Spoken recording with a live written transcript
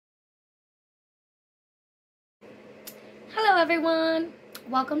everyone,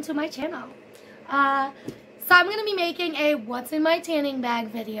 welcome to my channel. So I'm going to be making a what's in my tanning bag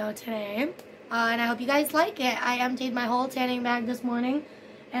video today, and I hope you guys like it. I emptied my whole tanning bag this morning,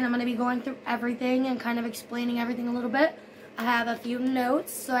 and I'm going to be going through everything and kind of explaining everything a little bit. I have a few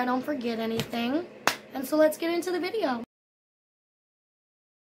notes so I don't forget anything, and so let's get into the video.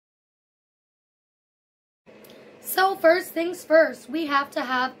 So first things first, we have to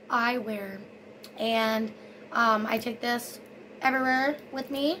have eyewear, and I take this everywhere with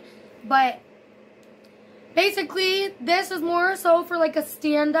me, but basically this is more so for like a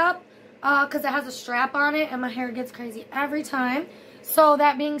stand-up because it has a strap on it and my hair gets crazy every time. So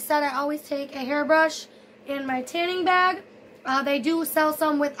that being said, I always take a hairbrush in my tanning bag. They do sell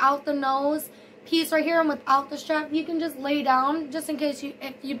some without the nose piece right here and without the strap. You can just lay down just in case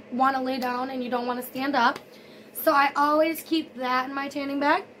if you want to lay down and you don't want to stand up. So I always keep that in my tanning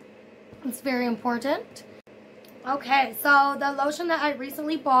bag. It's very important. Okay, so the lotion that I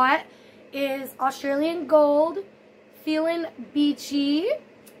recently bought is Australian Gold Feelin' Beachy,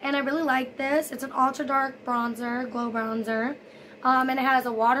 and I really like this. It's an ultra dark bronzer, glow bronzer, and it has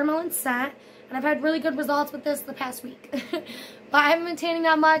a watermelon scent, and I've had really good results with this the past week. But I haven't been tanning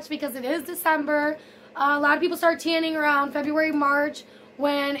that much because it is December. A lot of people start tanning around February, March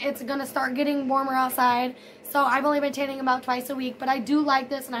when it's going to start getting warmer outside. So I've only been tanning about twice a week, but I do like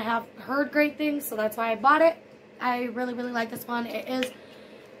this and I have heard great things, so that's why I bought it. I really like this one. It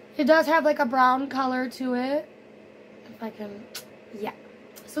does have like a brown color to it. If I can, yeah.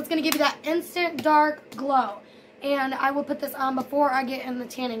 So it's going to give you that instant dark glow. And I will put this on before I get in the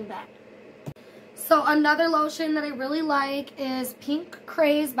tanning bed. So another lotion that I really like is Pink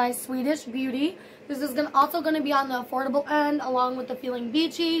Craze by Swedish Beauty. This is also going to be on the affordable end along with the Feeling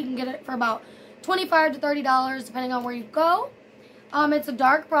Beachy. You can get it for about $25 to $30 depending on where you go. It's a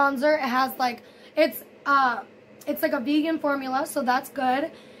dark bronzer. It has like, it's like a vegan formula, so that's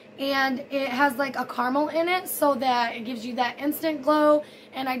good. And it has like a caramel in it so that it gives you that instant glow.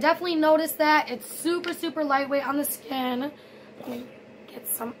 And I definitely noticed that. It's super lightweight on the skin. Let me get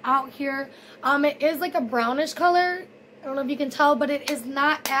some out here. It is like a brownish color. I don't know if you can tell, but it is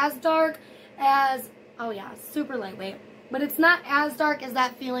not as dark as, oh yeah, super lightweight. But it's not as dark as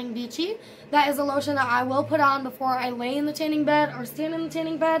that Feeling Beachy. That is a lotion that I will put on before I lay in the tanning bed or stand in the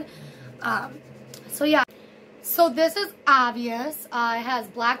tanning bed. So yeah. So this is obvious. It has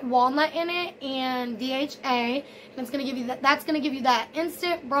black walnut in it and DHA, and it's gonna give you that. That's gonna give you that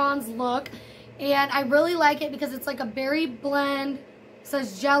instant bronze look, and I really like it because it's like a berry blend. It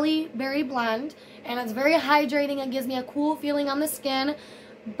says jelly berry blend, and it's very hydrating. It gives me a cool feeling on the skin,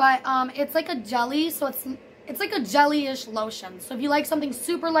 but it's like a jelly, so it's like a jelly-ish lotion. So if you like something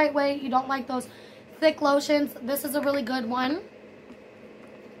super lightweight, you don't like those thick lotions, this is a really good one.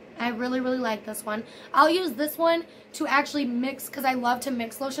 I really like this one. I'll use this one to actually mix because I love to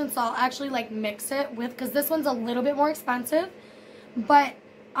mix lotion, so I'll actually like mix it with, because this one's a little bit more expensive, but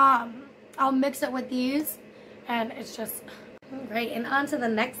I'll mix it with these and it's just great. And on to the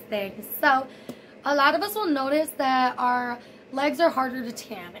next thing. So a lot of us will notice that our legs are harder to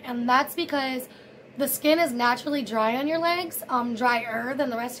tan, and that's because the skin is naturally dry on your legs, drier than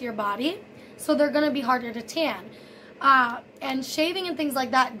the rest of your body, so they're going to be harder to tan. And shaving and things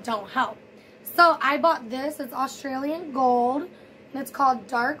like that don't help. So I bought this. It's Australian Gold, and it's called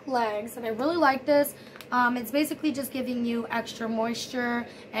Dark Legs, and I really like this. It's basically just giving you extra moisture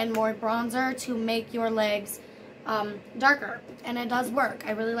and more bronzer to make your legs darker, and it does work.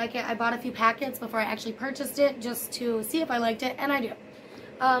 I really like it. I bought a few packets before I actually purchased it just to see if I liked it, and I do.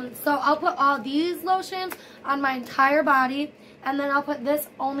 So I'll put all these lotions on my entire body, and then I'll put this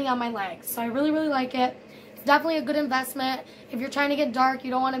only on my legs. So I really like it. It's definitely a good investment. If you're trying to get dark, you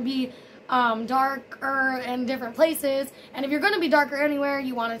don't want to be darker in different places. And if you're going to be darker anywhere,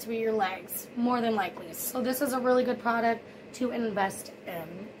 you want it to be your legs, more than likely. So this is a really good product to invest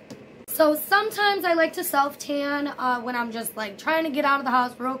in. So sometimes I like to self-tan when I'm just like trying to get out of the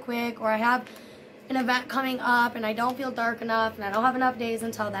house real quick, or I have an event coming up and I don't feel dark enough and I don't have enough days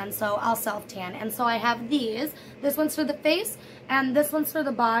until then, so I'll self-tan. And so I have these. This one's for the face and this one's for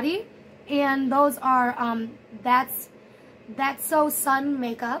the body. And those are, That's So Sun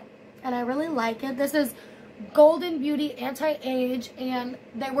makeup, and I really like it. This is Golden Beauty Anti-Age, and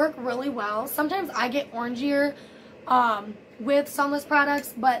they work really well. Sometimes I get orangier with sunless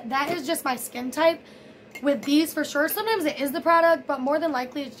products, but that is just my skin type. With these, for sure, sometimes it is the product, but more than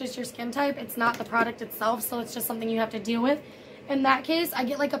likely it's just your skin type. It's not the product itself, so it's just something you have to deal with. In that case, I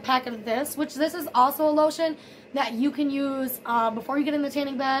get like a packet of this, which this is also a lotion that you can use before you get in the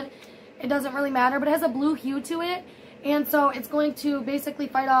tanning bed. It doesn't really matter, but it has a blue hue to it, and so it's going to basically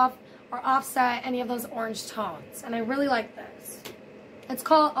fight off or offset any of those orange tones. And I really like this. It's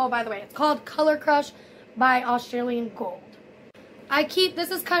called, oh, by the way, it's called Color Crush by Australian Gold.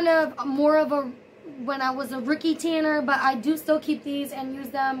 This is kind of more of a, when I was a rookie tanner, but I do still keep these and use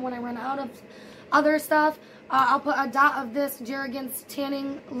them when I run out of other stuff. I'll put a dot of this Jergens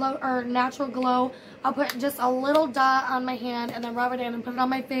Tanning or Natural Glow. I'll put just a little dot on my hand and then rub it in and put it on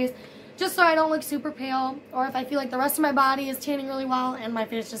my face, just so I don't look super pale, or if I feel like the rest of my body is tanning really well and my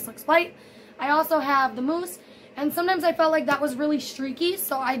face just looks white. I also have the mousse, and sometimes I felt like that was really streaky,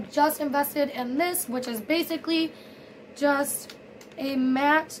 so I just invested in this, which is basically just a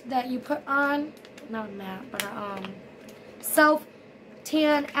matte that you put on, not a matte, but a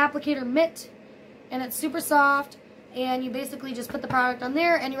self-tan applicator mitt, and it's super soft, and you basically just put the product on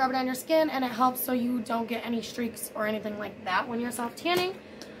there, and you rub it on your skin, and it helps so you don't get any streaks or anything like that when you're self-tanning.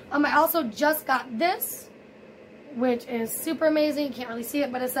 I also just got this, which is super amazing. You can't really see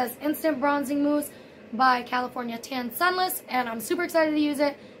it, but it says Instant Bronzing Mousse by California Tan Sunless, and I'm super excited to use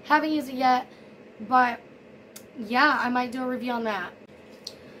it. Haven't used it yet, but yeah, I might do a review on that.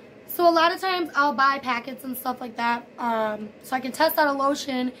 So a lot of times I'll buy packets and stuff like that, so I can test out a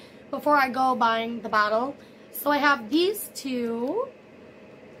lotion before I go buying the bottle. So I have these two,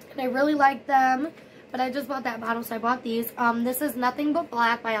 and I really like them, but I just bought that bottle, so I bought these. This is Nothing But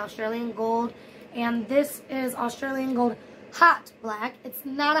Black by Australian Gold, and this is Australian Gold Hot Black. It's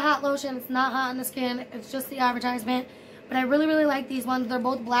not a hot lotion, it's not hot on the skin, it's just the advertisement, but I really, really like these ones. They're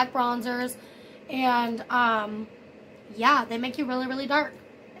both black bronzers, and yeah, they make you really, really dark,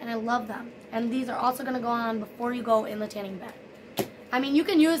 and I love them. And these are also going to go on before you go in the tanning bed. I mean, you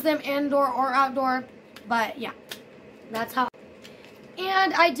can use them indoor or outdoor, but yeah, that's how.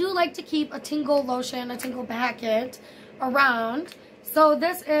 And I do like to keep a tingle lotion, a tingle packet around. So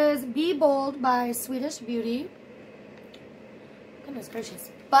this is Be Bold by Swedish Beauty. Goodness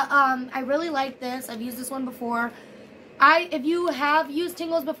gracious. But I really like this. I've used this one before. If you have used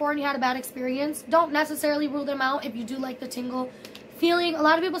tingles before and you had a bad experience, don't necessarily rule them out if you do like the tingle feeling. A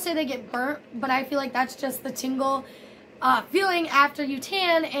lot of people say they get burnt, but I feel like that's just the tingle feeling after you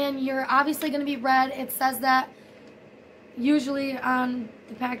tan, and you're obviously going to be red. It says that usually on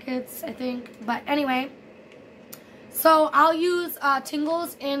the packets, I think. But anyway, so I'll use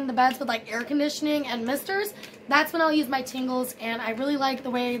tingles in the beds with like air conditioning and misters. That's when I'll use my tingles, and I really like the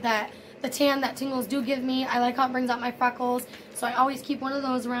way that the tan that tingles do give me. I like how it brings out my freckles, so I always keep one of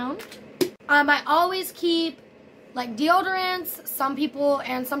those around. I always keep like deodorants. Some people,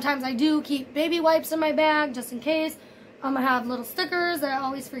 and sometimes I do, keep baby wipes in my bag just in case. I have little stickers that I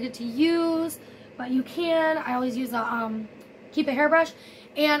always forget to use, but you can. I always use a keep a hairbrush.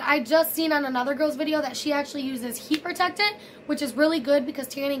 And I just seen on another girl's video that she actually uses heat protectant, which is really good because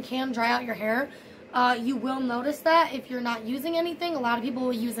tanning can dry out your hair. You will notice that if you're not using anything. A lot of people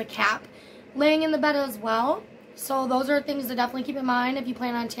will use a cap laying in the bed as well. So those are things to definitely keep in mind if you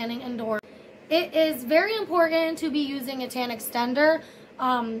plan on tanning indoors. It is very important to be using a tan extender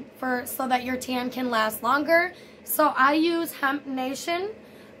so that your tan can last longer. So I use Hemp Nation.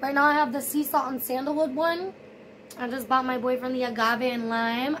 Right now I have the sea salt and sandalwood one. I just bought my boyfriend the agave and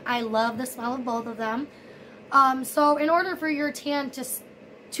lime. I love the smell of both of them. So in order for your tan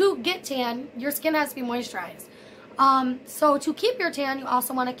to get tan, your skin has to be moisturized. So to keep your tan, you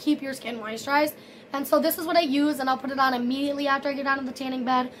also want to keep your skin moisturized. And so this is what I use, and I'll put it on immediately after I get out of the tanning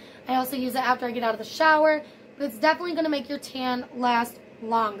bed. I also use it after I get out of the shower. But it's definitely going to make your tan last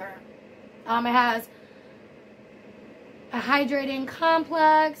longer. It has a hydrating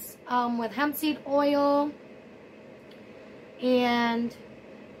complex with hemp seed oil. And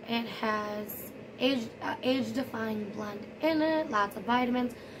it has age-defying blend in it, lots of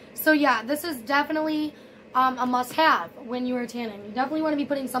vitamins. So yeah, this is definitely a must-have when you are tanning. You definitely want to be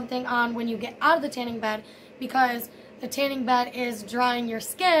putting something on when you get out of the tanning bed, because the tanning bed is drying your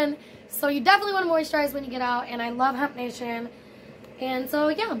skin. So you definitely want to moisturize when you get out, and I love Hemp Nation. And so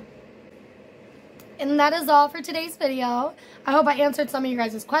yeah. And that is all for today's video. I hope I answered some of you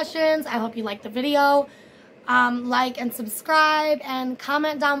guys' questions. I hope you liked the video. Like and subscribe, and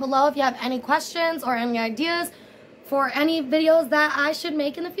comment down below if you have any questions or any ideas for any videos that I should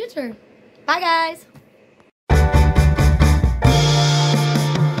make in the future. Bye guys!